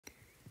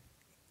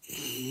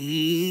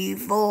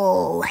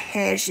evil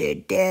has a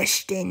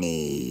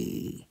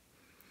destiny.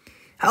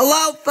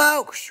 Hello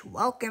folks,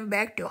 welcome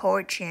back to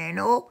our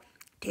channel.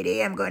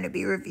 Today I'm going to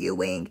be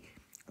reviewing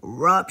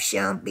Rob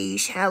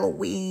Zombie's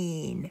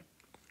Halloween.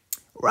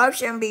 Rob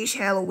Zombie's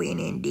Halloween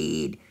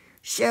indeed.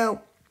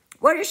 So,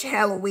 what is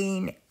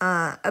Halloween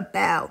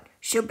about?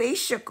 So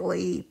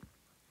basically,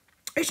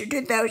 it's a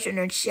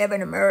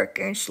 2007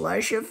 American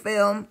slasher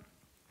film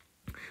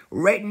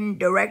written,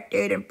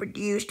 directed, and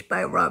produced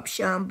by Rob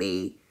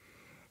Zombie.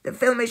 The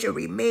film is a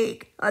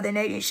remake of the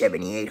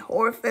 1978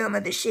 horror film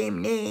of the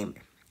same name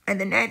and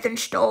the 9th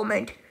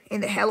installment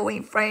in the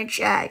Halloween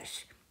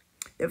franchise.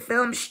 The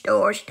film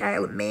stars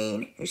Tyler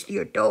Mane as the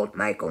adult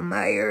Michael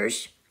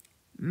Myers,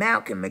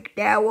 Malcolm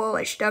McDowell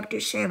as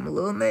Dr. Sam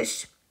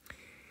Loomis,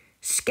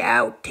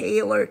 Scout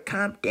Taylor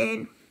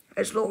Compton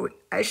as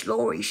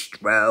Laurie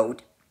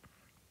Strode,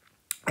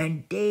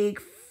 and Dave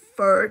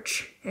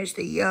Furch as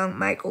the young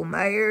Michael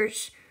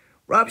Myers.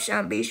 Rob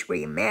Zombie's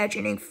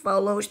reimagining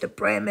follows the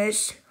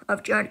premise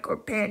of John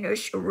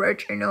Carpenter's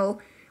original,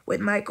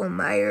 with Michael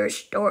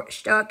Myers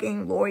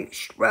stalking Laurie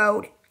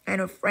Strode and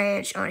her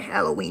friends on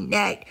Halloween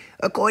night,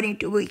 according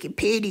to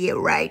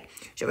Wikipedia, right?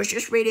 So I was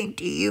just reading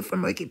to you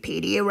from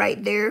Wikipedia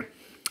right there.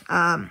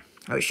 I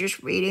was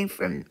just reading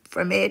from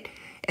it.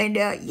 And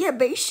yeah,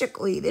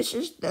 basically, this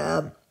is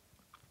the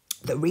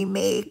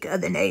remake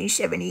of the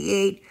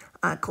 1978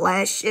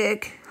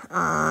 classic,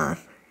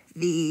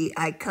 the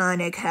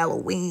iconic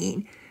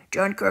Halloween,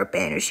 John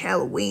Carpenter's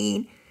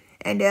Halloween.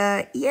 And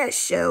yeah,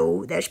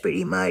 so that's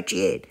pretty much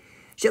it.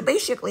 So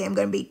basically, I'm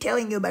going to be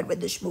telling you about what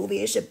this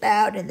movie is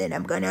about, and then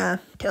I'm going to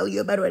tell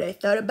you about what I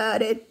thought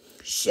about it.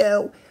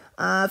 So,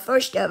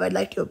 first off, I'd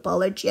like to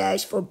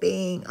apologize for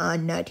being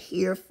not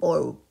here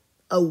for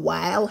a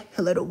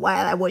little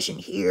while. I wasn't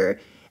here.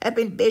 I've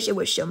been busy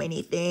with so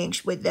many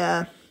things, with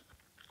the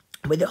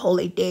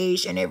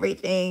holidays and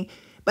everything.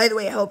 By the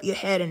way, I hope you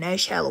had a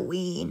nice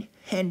Halloween.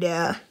 And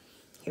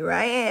here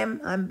I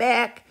am. I'm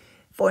back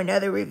for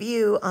another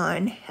review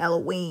on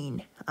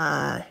Halloween.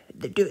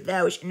 The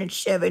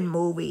 2007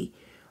 movie.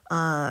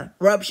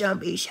 Rob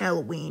Zombie's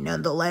Halloween,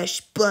 nonetheless,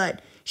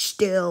 but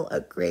still a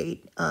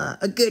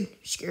good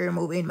scary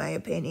movie in my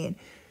opinion.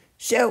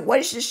 So, what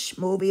is this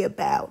movie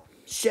about?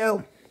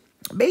 So,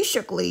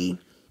 basically,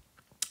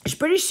 it's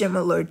pretty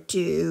similar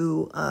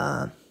to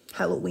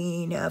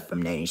Halloween from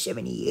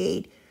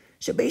 1978.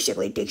 So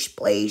basically, it takes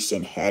place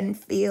in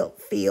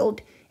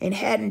Haddonfield,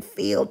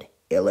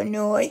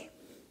 Illinois.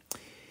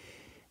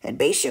 And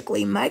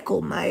basically,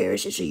 Michael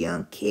Myers is a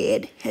young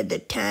kid at the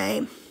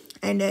time,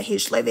 and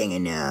he's living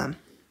in a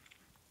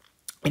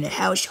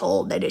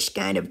household that is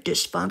kind of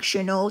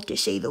dysfunctional, to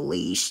say the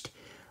least.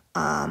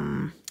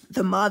 The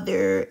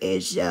mother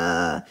is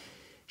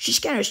she's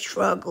kind of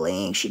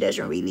struggling. She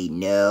doesn't really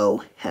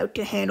know how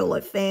to handle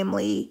a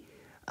family.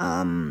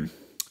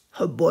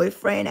 Her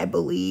boyfriend, I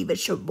believe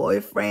it's her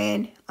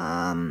boyfriend,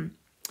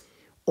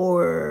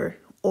 or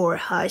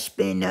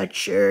husband, not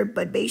sure,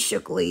 but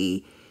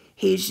basically,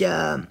 he's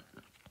not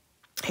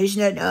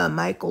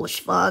Michael's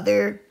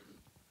father.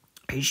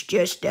 He's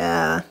just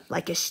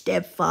like a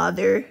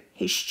stepfather.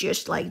 He's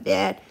just like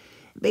that.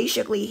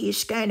 Basically,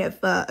 he's kind of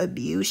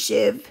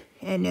abusive,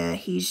 and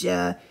he's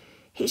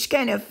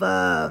kind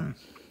of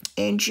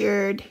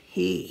injured.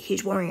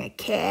 He's wearing a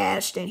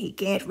cast, and he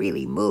can't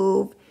really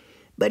move.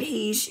 But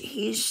he's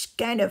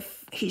very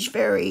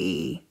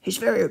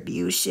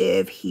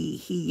abusive.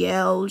 He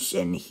yells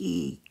and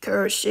he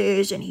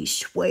curses and he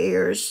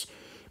swears.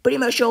 Pretty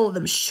much all of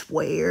them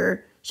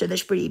swear, so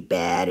that's pretty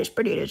bad. It's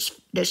pretty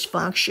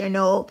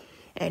dysfunctional,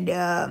 and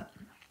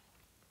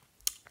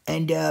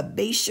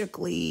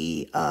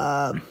basically,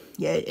 yeah,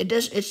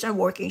 it's not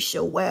working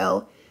so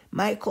well.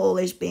 Michael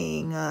is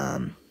being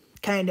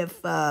kind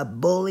of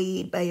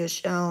bullied by his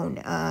own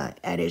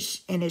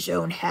in his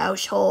own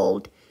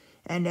household.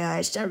 And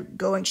it's not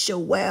going so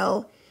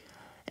well.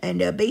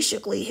 And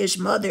basically, his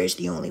mother is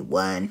the only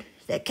one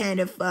that kind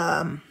of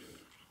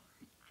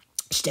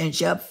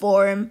stands up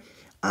for him.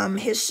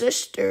 His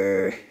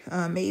sister,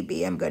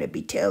 maybe I'm going to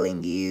be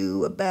telling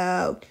you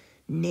about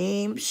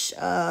names.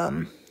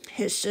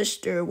 His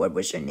sister, what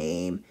was her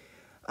name?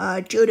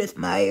 Judith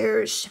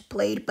Myers,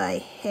 played by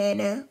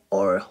Hannah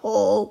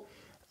Hall.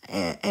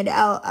 And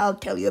I'll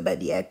tell you about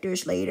the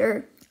actors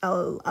later.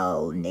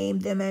 I'll name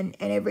them and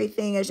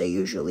everything, as I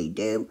usually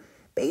do.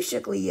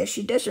 Basically, yeah,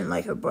 she doesn't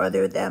like her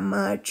brother that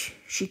much.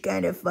 She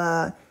kind of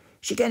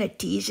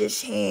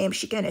teases him.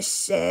 She kind of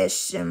says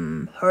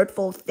some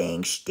hurtful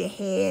things to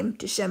him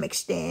to some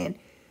extent.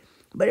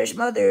 But his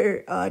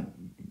mother,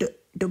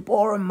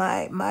 Deborah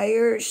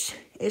Myers,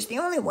 is the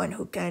only one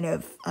who kind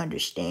of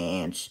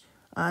understands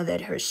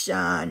that her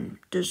son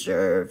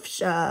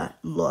deserves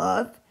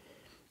love.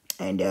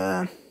 And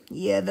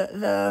yeah,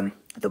 the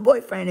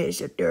boyfriend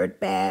is a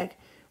dirtbag.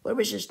 What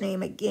was his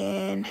name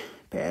again?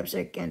 Perhaps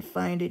I can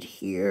find it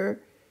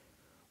here.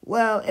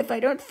 Well, if I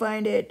don't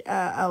find it,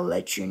 I'll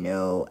let you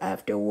know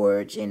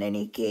afterwards in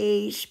any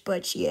case.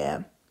 But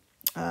yeah,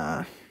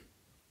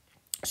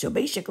 so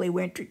basically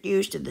we're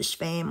introduced to this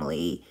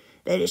family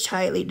that is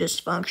highly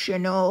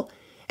dysfunctional.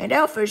 and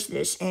offers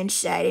this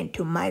insight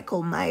into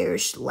Michael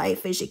Myers'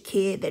 life as a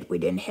kid that we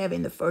didn't have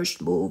in the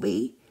first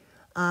movie,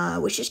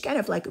 which is kind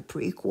of like a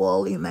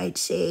prequel, you might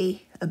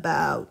say,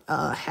 about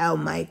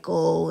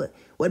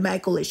what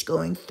Michael is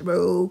going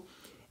through,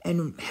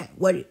 and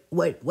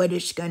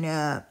what's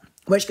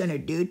gonna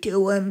do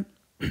to him.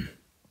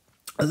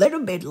 A little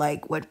bit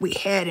like what we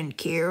had in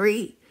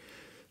Carrie,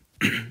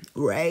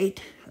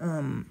 right?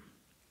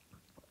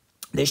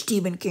 The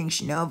Stephen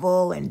King's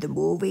novel and the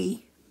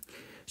movie.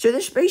 So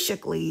that's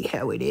basically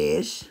how it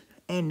is.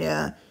 And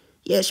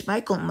yes,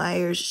 Michael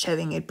Myers is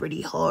having it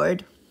pretty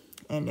hard,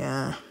 and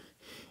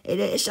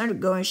it's not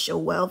going so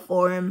well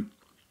for him.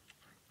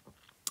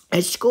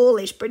 At school,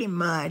 it's pretty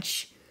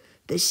much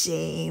the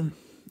same,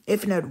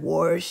 if not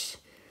worse.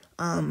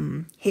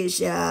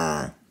 His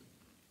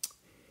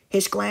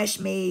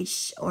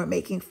classmates are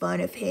making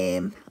fun of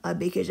him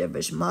because of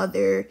his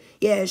mother.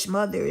 Yeah, his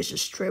mother is a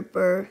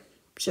stripper,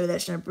 so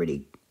that's not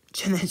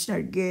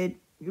good,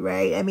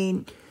 right? I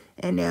mean,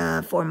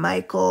 and for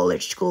Michael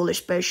at school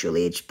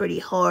especially, it's pretty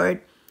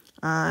hard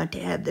to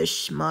have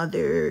his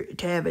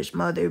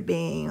mother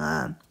being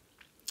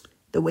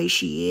the way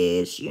she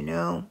is, you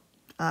know.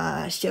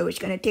 So it's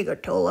gonna take a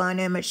toll on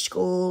him at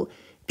school.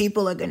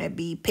 People are gonna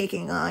be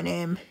picking on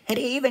him, and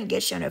he even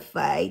gets in a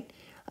fight.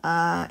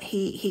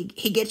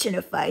 He gets in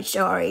a fight.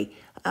 Sorry.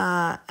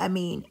 I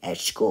mean, at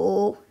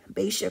school,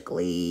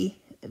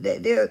 basically,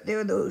 they're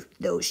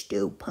those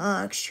two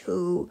punks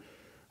who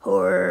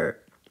are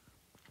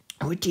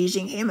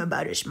teasing him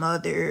about his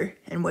mother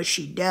and what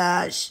she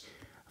does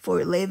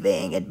for a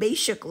living, and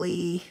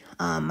basically,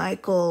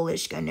 Michael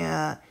is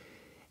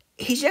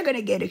he's not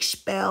gonna get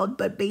expelled,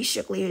 but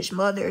basically his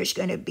mother is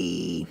gonna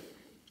be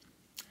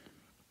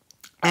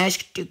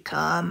asked to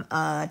come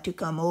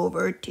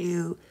over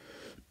to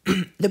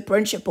the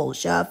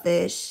principal's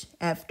office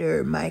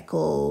after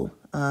Michael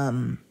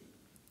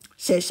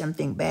says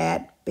something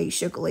bad,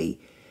 basically.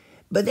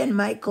 But then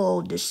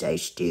Michael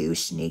decides to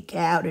sneak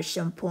out at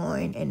some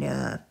point,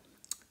 and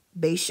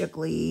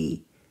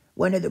basically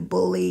one of the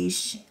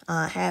bullies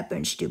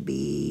happens to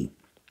be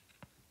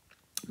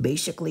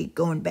basically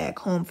going back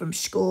home from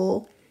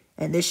school,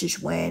 and this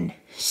is when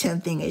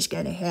something is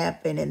going to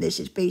happen, and this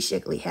is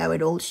basically how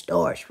it all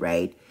starts,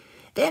 right?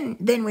 Then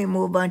we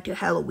move on to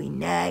Halloween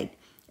night,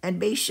 and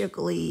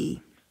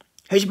basically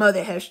his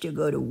mother has to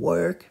go to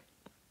work,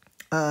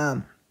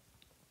 do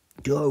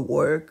her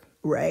work,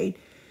 right?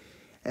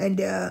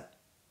 And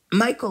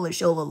Michael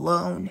is all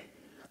alone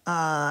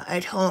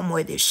at home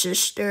with his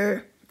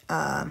sister,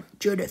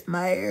 Judith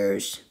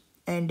Myers,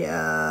 and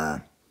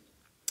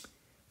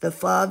the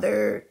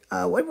father,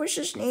 what was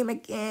his name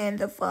again?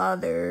 The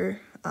father,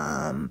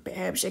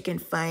 perhaps I can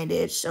find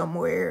it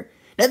somewhere.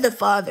 Not the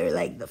father,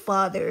 like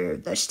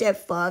the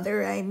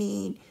stepfather, I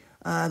mean,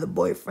 the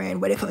boyfriend,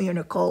 whatever you want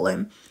to call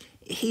him.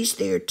 He's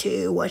there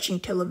too,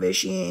 watching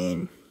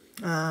television,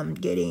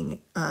 getting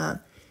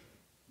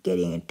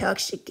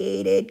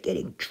intoxicated,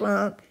 getting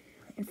drunk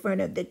in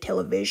front of the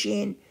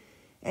television.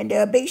 And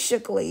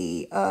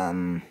basically,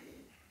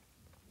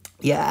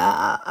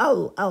 yeah,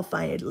 I'll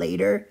find it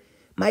later.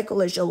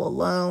 Michael is all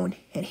alone,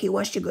 and he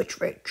wants to go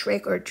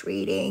trick or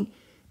treating,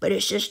 but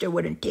his sister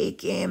wouldn't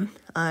take him.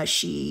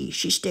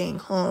 She's staying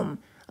home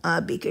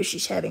because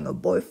she's having a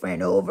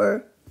boyfriend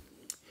over.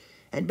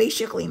 And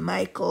basically,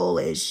 Michael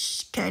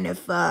is kind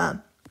of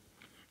not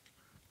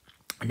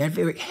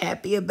very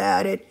happy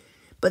about it.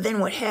 But then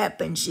what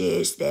happens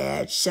is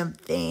that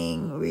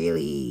something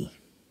really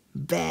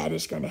bad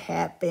is going to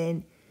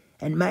happen,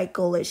 and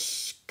Michael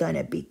is going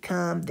to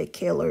become the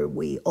killer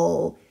we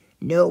all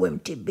know him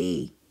to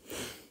be.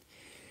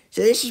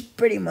 So this is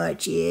pretty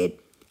much it.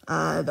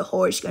 The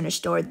horror is going to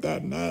start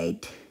that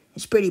night.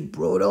 It's pretty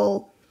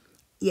brutal.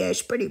 Yeah,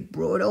 it's pretty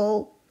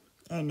brutal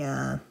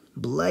and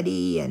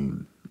bloody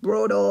and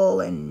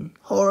brutal and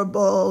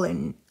horrible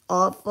and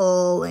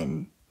awful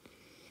and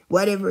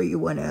whatever you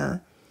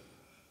wanna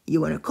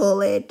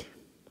call it.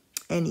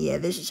 And yeah,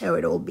 this is how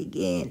it all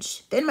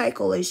begins. Then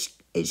Michael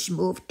is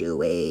moved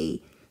to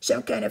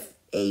some kind of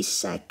a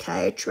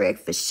psychiatric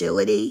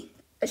facility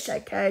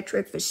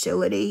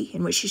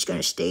in which he's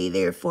gonna stay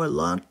there for a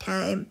long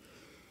time.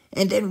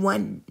 And then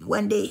one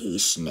day he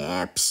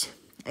snaps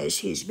as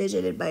he's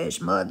visited by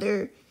his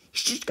mother.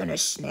 He's just gonna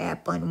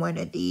snap on one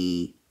of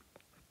the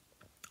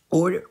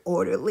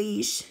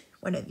orderlies,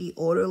 one of the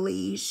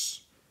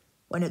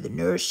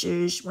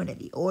nurses, one of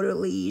the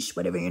orderlies,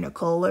 whatever you're gonna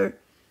call her,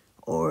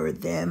 or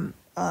them.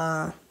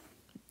 I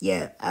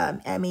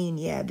mean,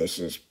 yeah, this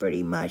is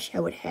pretty much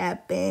how it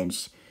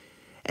happens.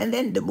 And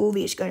then the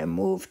movie is gonna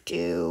move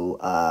to,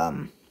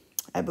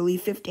 I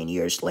believe 15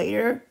 years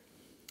later.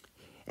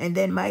 And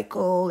then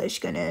Michael is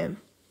gonna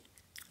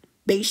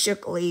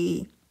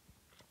basically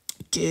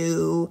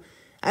do,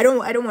 I don't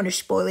want to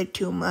spoil it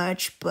too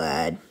much,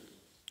 but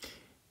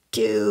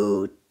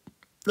to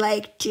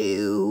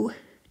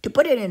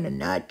put it in a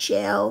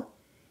nutshell,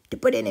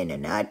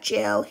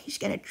 he's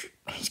gonna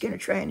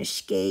try and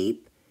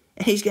escape,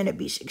 and he's gonna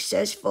be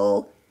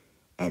successful,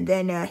 And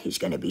then he's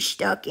going to be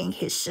stalking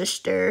his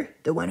sister,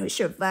 the one who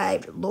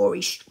survived,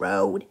 Laurie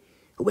Strode,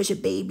 who was a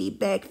baby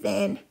back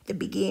then, at the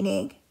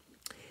beginning,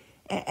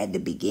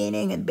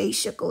 and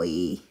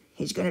basically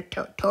he's going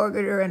to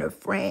target her and her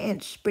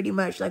friends, pretty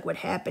much like what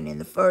happened in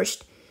the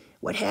first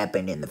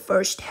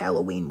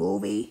Halloween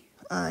movie,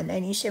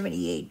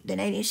 1978, the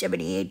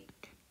 1978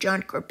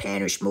 John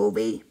Carpenter's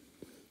movie.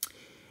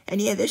 And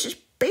yeah, this is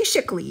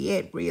basically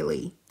it,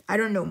 really. I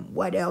don't know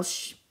what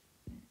else.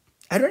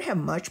 I don't have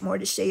much more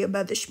to say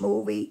about this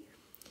movie,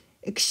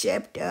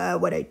 except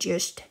what I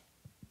just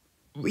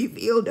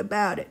revealed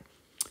about it.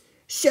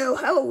 So,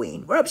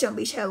 Halloween, Rob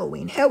Zombie's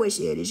Halloween, how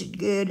is it? Is it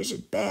good? Is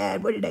it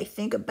bad? What did I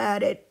think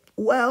about it?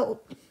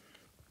 Well,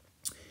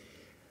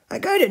 I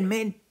gotta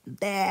admit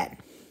that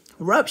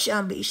Rob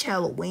Zombie's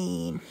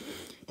Halloween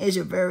is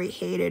a very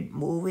hated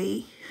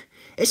movie.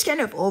 It's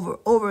kind of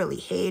overly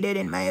hated,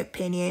 in my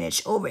opinion.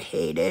 It's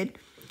overhated.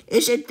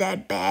 Is it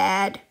that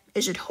bad?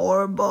 Is it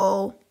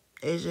horrible?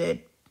 Is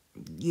it,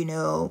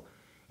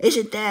 is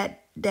it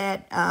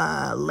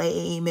that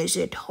lame? Is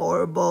it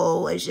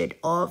horrible? Is it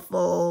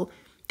awful?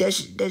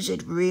 Is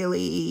it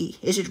really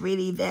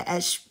that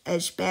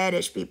as bad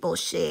as people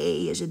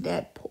say? Is it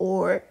that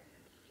poor?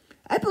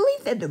 I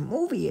believe that the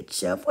movie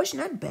itself was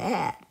not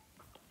bad.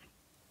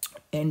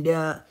 And there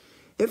are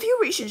a few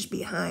reasons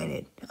behind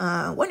it.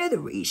 One of the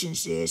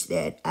reasons is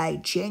that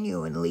I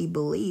genuinely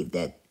believe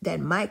that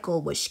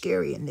Michael was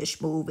scary in this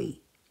movie.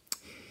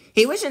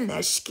 He wasn't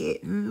that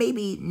scary,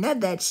 maybe not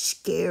that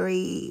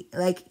scary,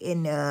 like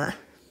in,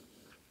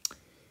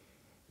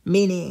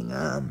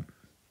 meaning,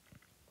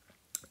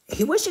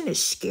 he wasn't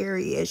as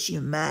scary as you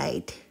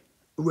might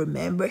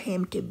remember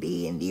him to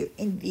be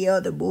in the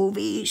other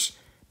movies,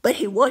 but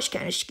he was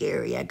kind of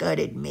scary, I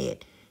gotta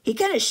admit. He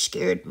kind of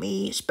scared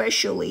me,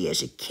 especially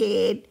as a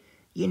kid.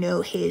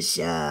 His,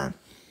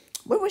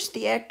 what was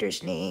the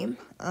actor's name?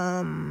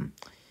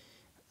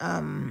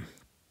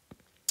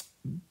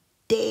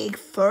 Dave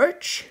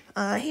Furch.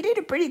 He did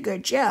a pretty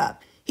good job.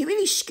 He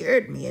really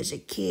scared me as a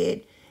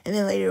kid. And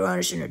then later on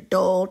as an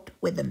adult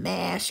with the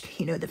mask,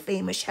 the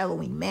famous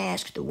Halloween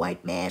mask, the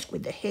white mask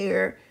with the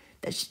hair.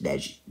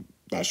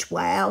 That's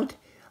wild.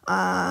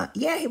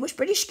 Yeah, he was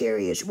pretty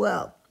scary as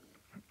well.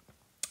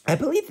 I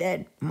believe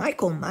that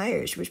Michael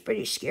Myers was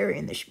pretty scary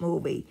in this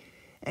movie.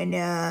 And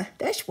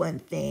that's one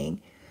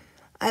thing.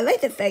 I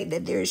like the fact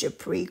that there's a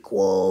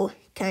prequel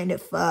kind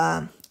of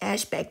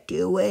aspect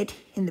to it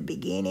in the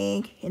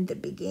beginning.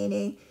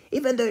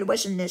 Even though it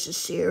wasn't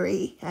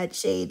necessary, I'd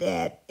say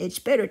that it's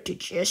better to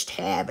just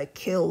have a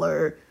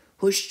killer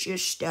who's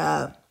just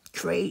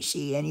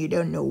crazy and you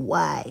don't know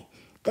why.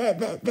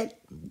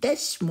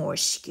 That's more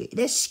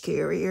that's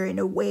scarier in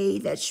a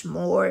way.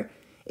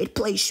 It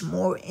plays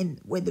more in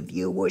with the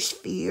viewer's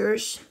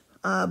fears.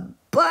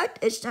 But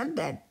it's not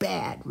that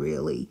bad,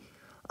 really.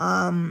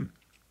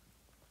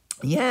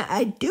 Yeah,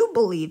 I do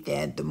believe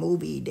that the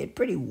movie did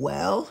pretty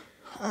well.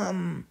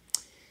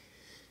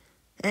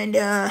 And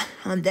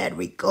on that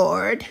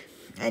regard,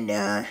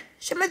 and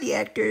some of the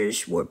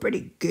actors were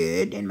pretty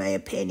good, in my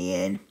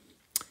opinion.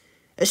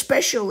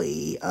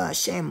 Especially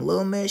Sam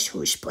Loomis,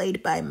 who's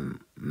played by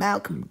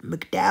Malcolm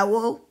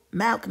McDowell.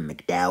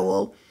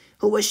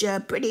 Who was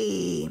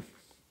pretty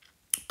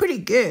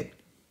good.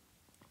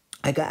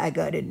 I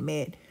gotta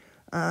admit.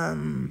 I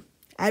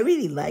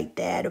really liked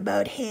that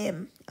about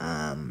him.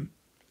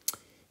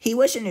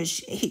 He's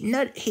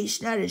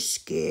not as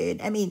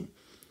good. I mean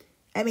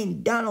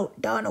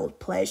Donald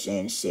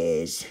Pleasence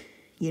is,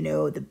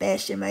 the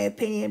best in my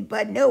opinion,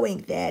 but knowing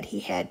that he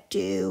had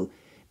to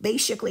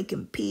basically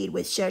compete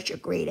with such a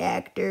great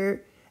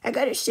actor, I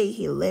gotta say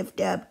he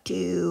lived up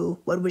to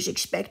what was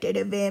expected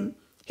of him.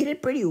 He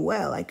did pretty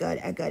well, I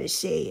gotta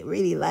say. I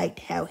really liked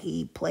how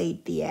he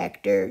played the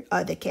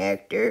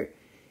character.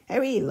 I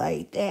really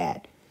liked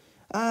that.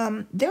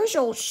 There's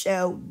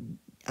also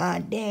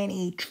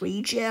Danny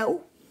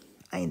Trejo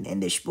in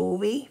this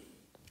movie.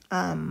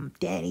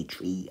 Danny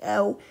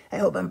Trejo. I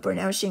hope I'm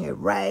pronouncing it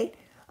right.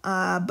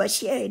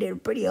 But yeah, he did a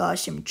pretty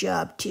awesome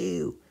job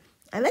too.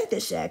 I like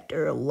this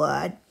actor a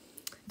lot.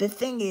 The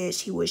thing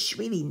is, he was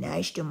really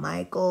nice to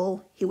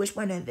Michael. He was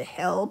one of the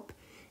help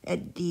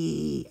at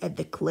the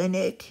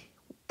clinic,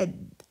 at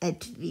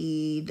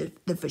the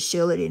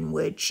facility in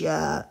which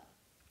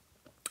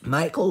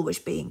Michael was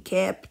being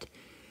kept.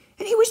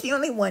 And he was the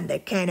only one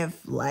that kind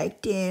of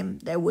liked him,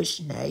 that was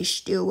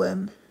nice to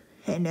him.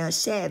 And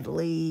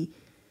sadly,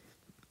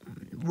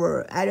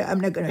 I'm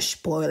not going to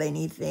spoil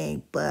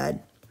anything,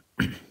 but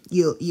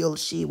you'll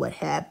see what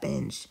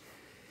happens.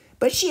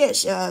 But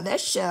yes,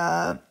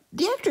 the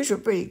actors were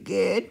pretty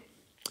good.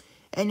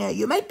 And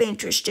you might be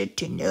interested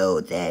to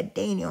know that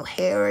Daniel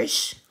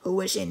Harris, who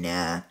was in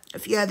a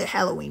few other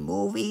Halloween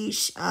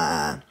movies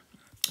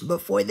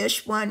before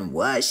this one,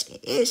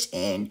 is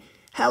in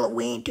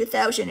Halloween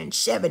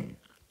 2007,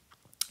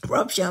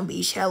 Rob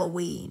Zombie's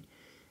Halloween.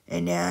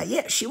 And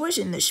yeah, she was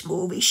in this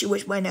movie. She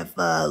was one of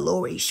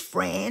Laurie's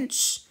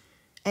friends.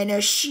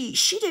 And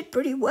she did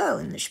pretty well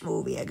in this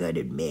movie, I gotta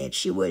admit.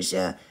 She was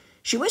in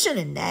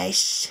a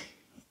nice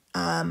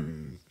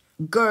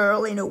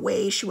girl in a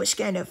way. She was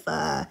kind of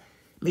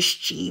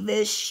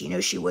mischievous. You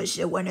know, she was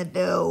one of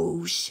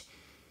those,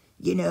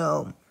 you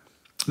know,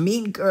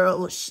 mean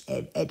girls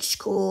at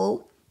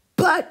school.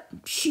 But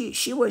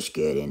she was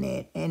good in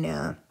it, and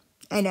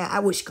I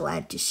was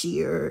glad to see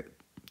her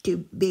to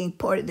being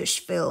part of this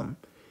film,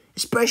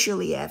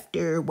 especially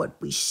after what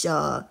we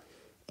saw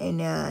in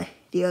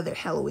the other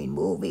Halloween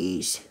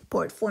movies,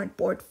 Part 4 and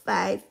Part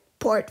 5,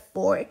 Part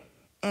 4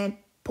 and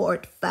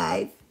Part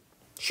 5.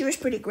 She was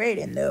pretty great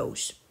in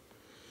those.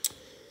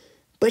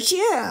 But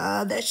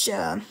yeah,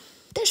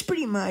 that's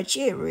pretty much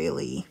it,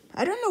 really.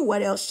 I don't know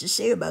what else to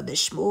say about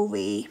this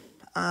movie,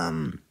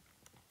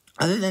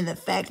 other than the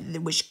fact that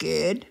it was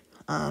good.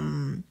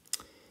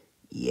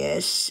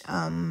 Yes,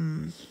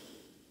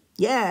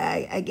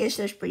 yeah, I guess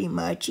that's pretty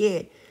much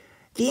it.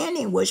 The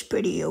ending was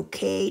pretty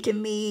okay to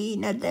me.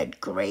 Not that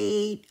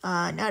great,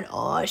 not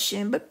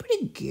awesome, but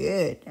pretty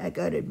good. I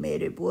gotta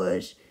admit it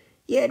was.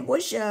 Yeah, it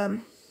was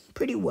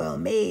pretty well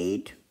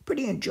made,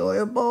 pretty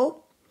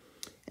enjoyable.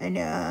 And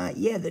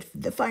yeah,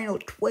 the final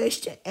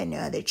twist and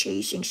the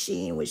chasing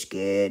scene was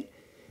good.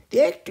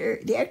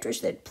 The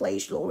actress that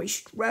plays Laurie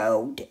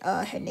Strode,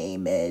 her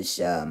name is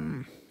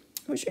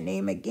what's her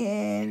name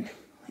again?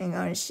 Hang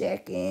on a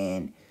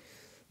second.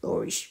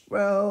 Laurie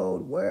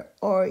Strode, where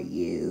are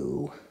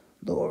you?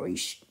 Laurie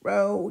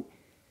Strode.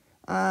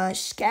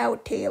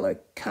 Scout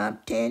Taylor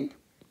Compton.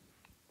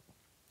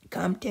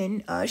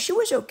 She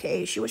was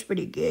okay. She was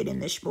pretty good in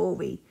this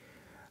movie.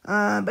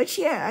 But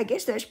yeah, I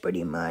guess that's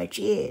pretty much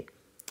it.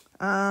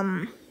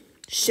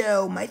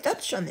 So my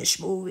thoughts on this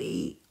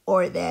movie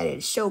are that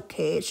it's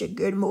okay. It's a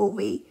good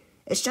movie.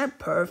 It's not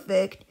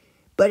perfect,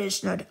 but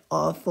it's not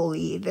awful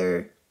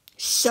either.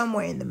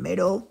 Somewhere in the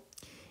middle.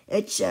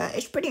 It's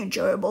pretty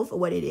enjoyable for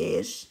what it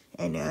is,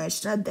 and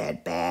it's not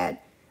that bad.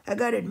 I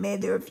gotta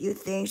admit there are a few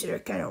things that are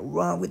kind of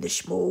wrong with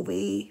this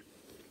movie.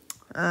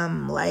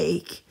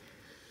 Like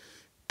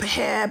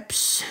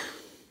perhaps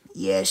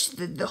yes,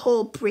 the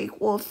whole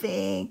prequel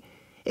thing.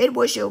 It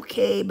was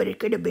okay, but it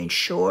could have been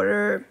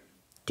shorter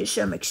to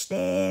some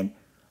extent.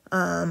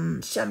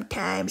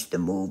 Sometimes the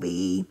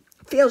movie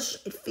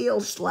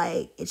feels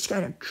like it's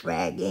kind of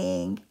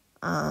dragging.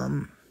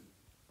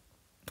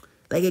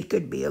 Like it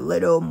could be a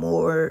little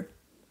more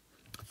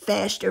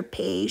faster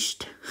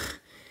paced.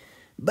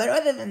 But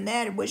other than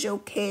that, it was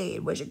okay.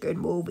 It was a good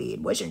movie.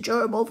 It was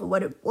enjoyable for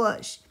what it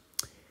was.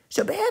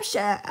 So perhaps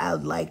I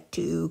would like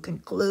to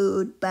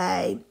conclude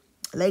by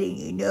letting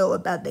you know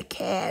about the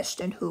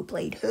cast and who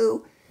played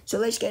who. So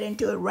let's get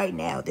into it right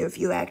now. There are a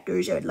few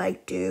actors I'd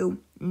like to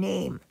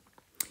name.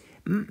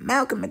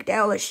 Malcolm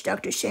McDowell as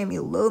Dr.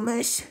 Samuel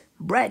Loomis.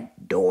 Brad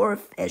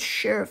Dourif as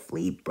Sheriff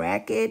Lee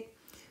Brackett,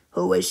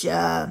 who was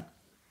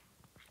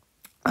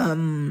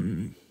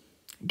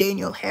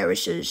Daniel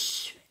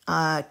Harris's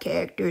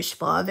character's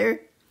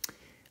father,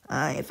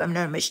 if I'm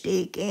not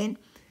mistaken.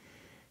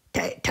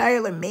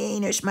 Tyler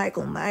Mane as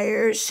Michael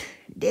Myers.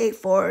 Dave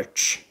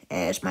Forch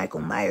as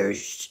Michael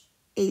Myers,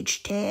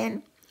 age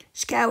 10.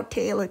 Scout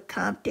Taylor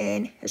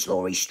Compton as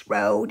Laurie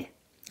Strode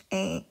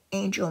and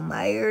Angel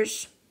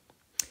Myers.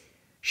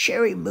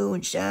 Sherry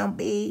Moon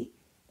Zombie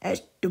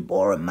as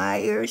Deborah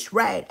Myers.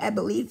 Right, I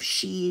believe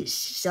she's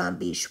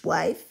Zombie's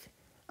wife.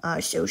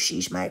 So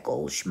she's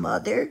Michael's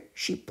mother.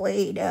 She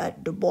played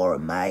Deborah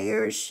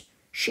Myers,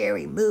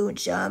 Sherry Moon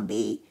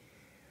Zombie,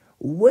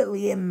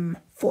 William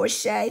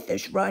Forsythe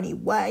as Ronnie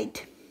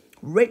White,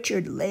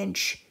 Richard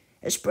Lynch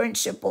as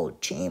Principal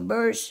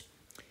Chambers,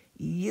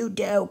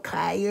 Udo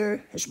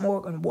Kier as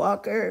Morgan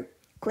Walker,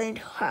 Clint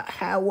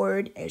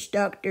Howard as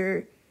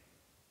Dr.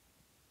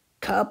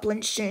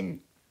 Coplinson,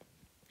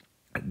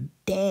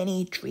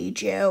 Danny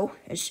Trejo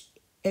as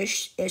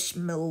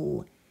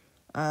Ishmael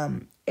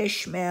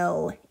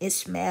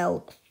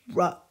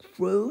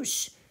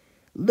Cruz,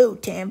 Lou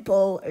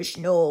Temple as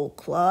Noel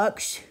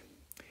Clarks,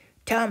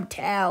 Tom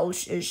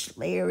Towles as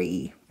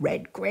Larry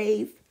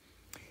Redgrave,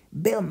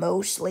 Bill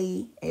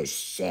Moseley as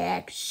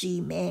Zach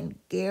Seaman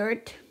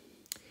Garrett,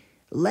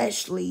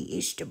 Leslie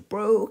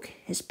Easterbrook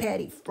as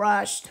Patty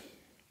Frost,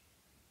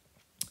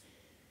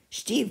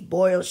 Steve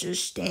Boyles as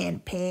Stan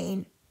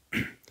Payne,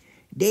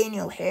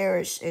 Daniel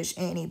Harris as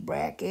Annie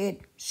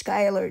Brackett,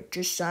 Skylar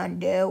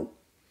Gisondo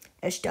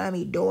as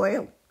Tommy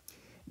Doyle,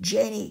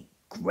 Jenny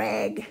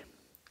Craig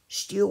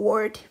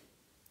Stewart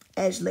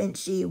as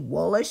Lindsay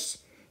Wallace,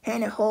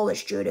 Hannah Hall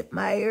as Judith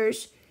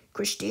Myers,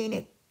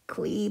 Christina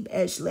Klebe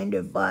as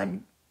Linda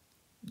Von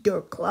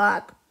der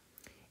Klock,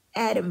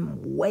 Adam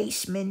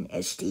Weissman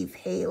as Steve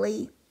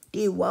Haley,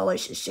 Dee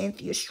Wallace as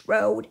Cynthia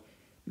Strode,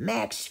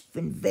 Max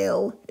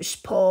Finville as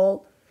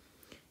Paul,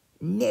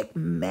 Nick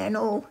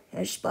Mennel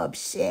as Bob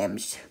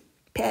Sims,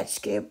 Pat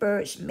Skipper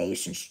as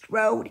Mason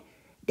Strode,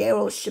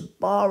 Daryl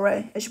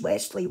Sabara as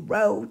Wesley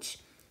Rhodes,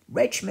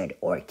 Richmond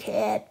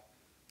Orchard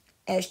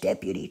as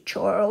Deputy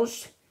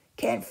Charles,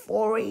 Ken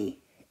Forey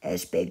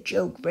as Big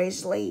Joe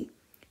Grizzly,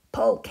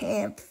 Paul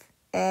Kempf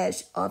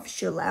as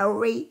Officer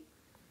Lowry,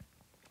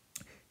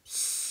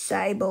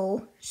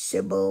 Sybil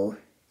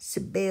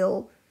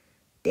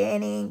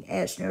Danning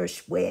as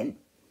Nurse Wynn,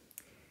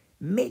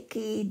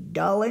 Mickey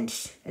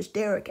Dolenz as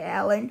Derek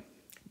Allen,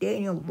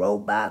 Daniel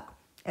Roebuck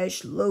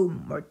as Lou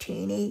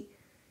Martini,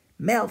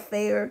 Mel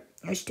Fair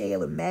as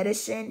Taylor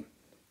Madison,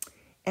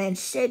 and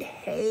Sid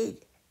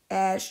Haig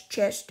as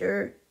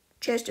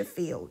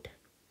Chesterfield.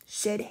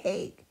 Sid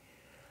Haig.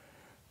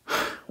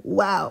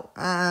 Wow.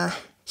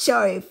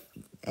 Sorry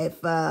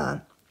if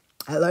I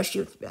lost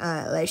you.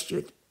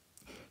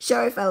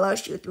 Sorry if I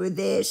lost you through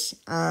this.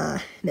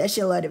 That's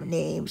a lot of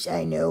names,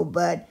 I know,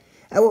 but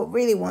I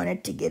really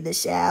wanted to get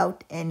this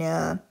out, and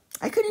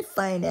I couldn't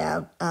find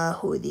out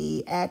who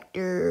the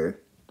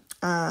actor.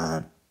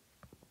 What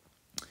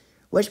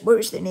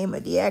was the name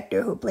of the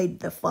actor who played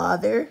the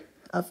father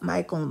of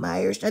Michael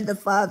Myers? Not the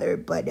father,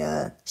 but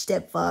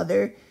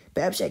stepfather.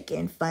 Perhaps I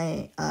can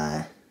find,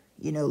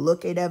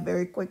 look it up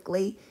very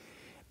quickly.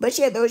 But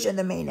yeah, those are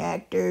the main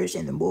actors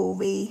in the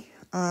movie.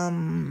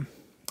 And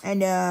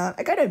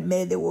I gotta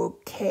admit, they were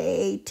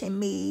okay to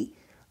me.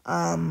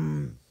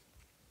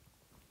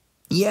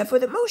 Yeah, for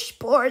the most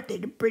part, they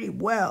did pretty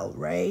well,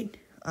 right?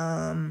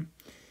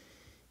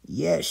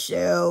 Yeah,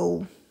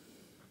 so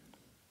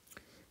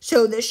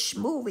this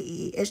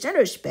movie is not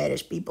as bad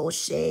as people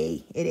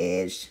say it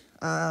is.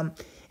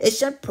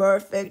 It's not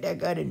perfect, I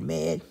gotta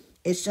admit.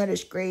 It's not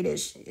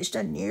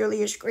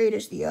nearly as great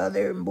as the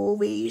other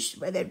movies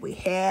that we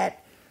had.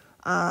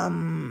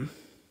 But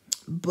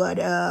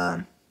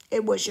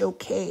it was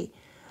okay.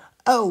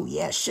 Oh,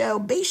 yeah, so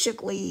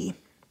basically,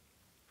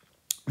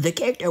 the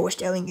character I was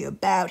telling you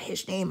about,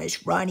 his name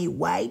is Ronnie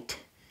White,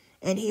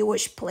 and he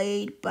was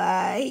played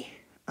by,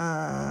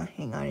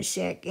 hang on a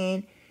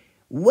second,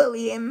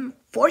 William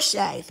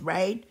Forsythe,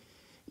 right?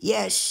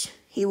 Yes,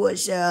 he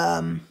was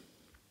a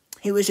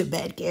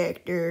bad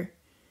character.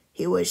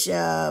 He was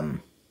a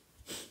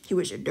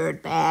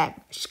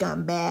dirtbag,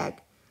 scumbag.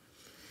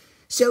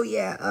 So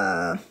yeah,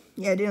 I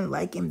didn't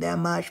like him that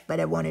much, but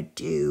I wanted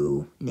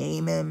to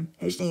name him.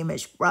 His name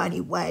is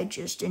Ronnie White,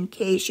 just in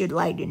case you'd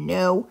like to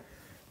know.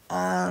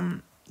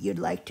 You'd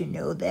like to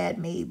know that,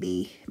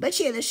 maybe. But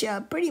yeah, that's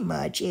pretty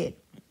much it.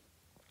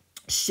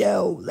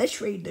 So, let's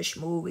read this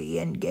movie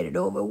and get it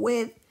over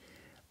with.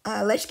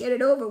 Let's get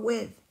it over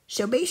with.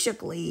 So,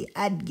 basically,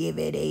 I'd give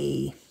it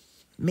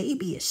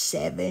maybe a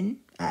 7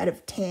 out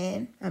of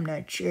 10. I'm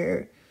not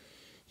sure.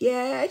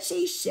 Yeah, I'd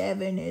say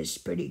 7 is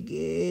pretty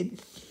good.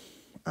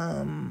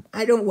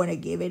 I don't want to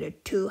give it a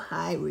too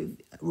high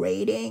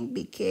rating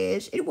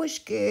because it was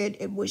good.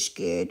 It was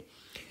good,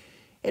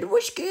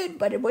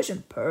 but it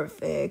wasn't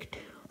perfect.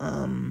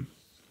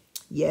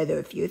 Yeah, there are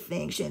a few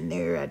things in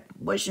there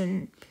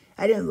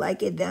I didn't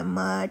like it that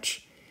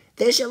much.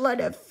 There's a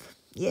lot of,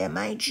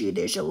 mind you,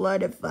 there's a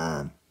lot of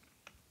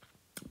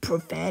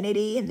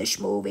profanity in this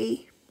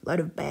movie. A lot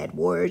of bad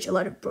words, a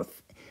lot of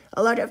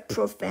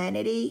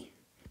profanity,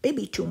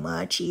 maybe too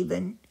much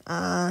even.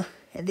 And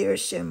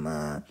there's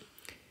some,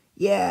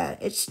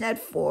 it's not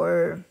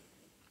for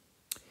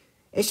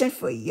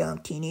young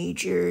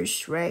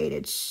teenagers, right?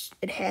 It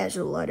has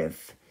a lot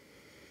of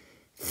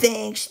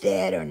things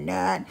that are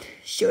not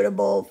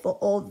suitable for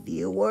all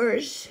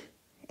viewers,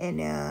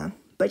 and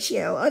but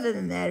yeah, other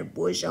than that, it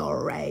was all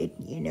right.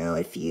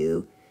 If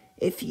you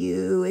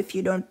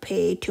don't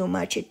pay too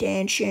much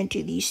attention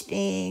to these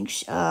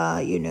things,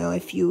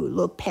 if you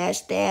look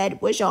past that,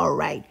 it was all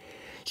right.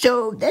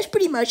 So that's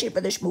pretty much it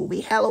for this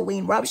movie,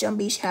 Halloween, Rob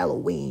Zombie's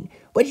Halloween.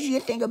 What did you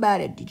think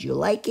about it? Did you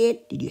like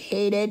it? Did you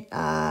hate it?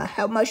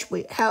 How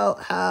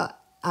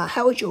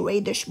would you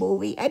rate this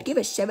movie? I'd give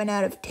it 7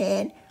 out of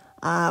 10.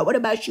 What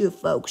about you,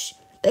 folks?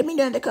 Let me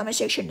know in the comment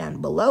section down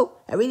below.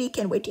 I really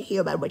can't wait to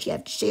hear about what you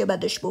have to say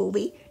about this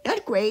movie.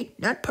 Not great,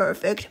 not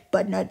perfect,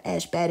 but not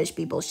as bad as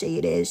people say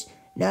it is.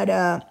 Not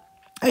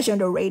as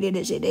underrated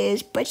as it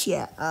is. But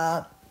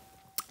yeah,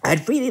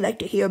 I'd really like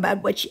to hear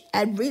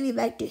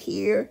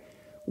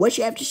what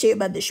you have to say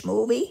about this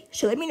movie.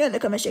 So let me know in the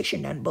comment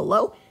section down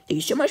below. Thank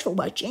you so much for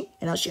watching,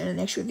 and I'll see you in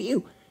the next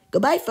review.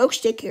 Goodbye, folks.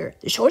 Take care.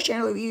 This Horror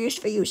Channel review is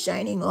for you.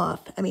 Signing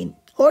off.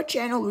 Horror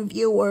Channel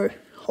reviewer.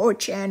 Horror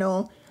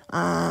Channel.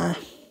 For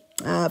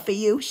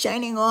you.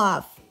 Signing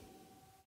off.